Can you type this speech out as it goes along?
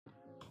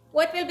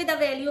What will be the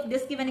value of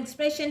this given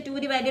expression? 2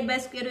 divided by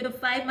square root of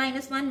 5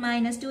 minus 1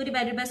 minus 2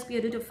 divided by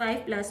square root of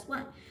 5 plus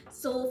 1.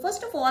 So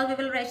first of all, we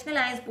will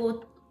rationalize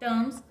both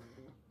terms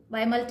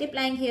by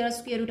multiplying here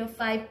square root of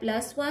 5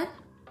 plus 1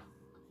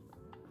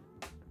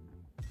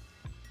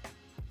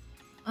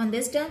 on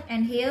this term,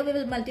 and here we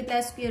will multiply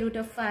square root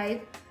of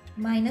 5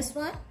 minus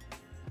 1.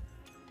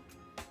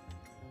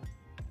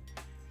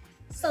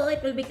 So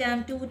it will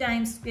become 2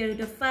 times square root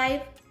of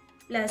 5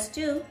 plus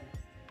 2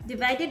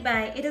 divided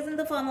by, it is in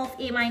the form of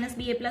a minus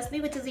b, a plus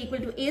b, which is equal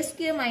to a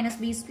square minus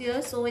b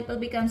square. So it will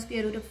become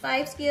square root of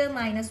 5 square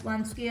minus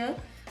 1 square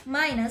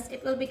minus,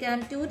 it will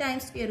become 2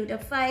 times square root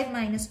of 5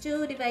 minus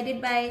 2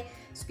 divided by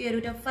square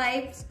root of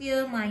 5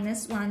 square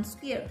minus 1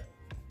 square.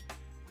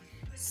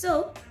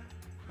 So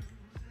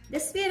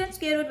this square and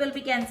square root will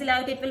be cancelled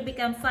out. It will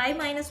become 5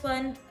 minus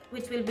 1,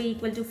 which will be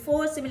equal to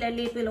 4.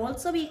 Similarly, it will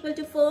also be equal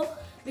to 4.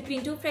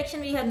 Between two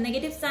fractions, we have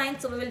negative sign,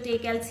 so we will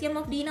take LCM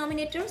of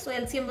denominator. So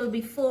LCM will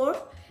be 4,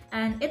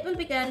 and it will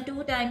become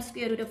 2 times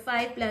square root of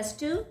 5 plus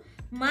 2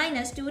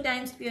 minus 2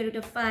 times square root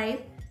of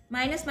 5.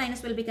 Minus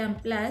minus will become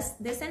plus.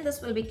 This and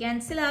this will be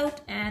cancelled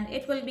out, and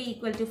it will be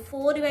equal to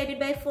 4 divided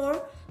by 4,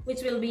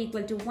 which will be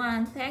equal to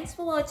 1. Thanks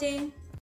for watching.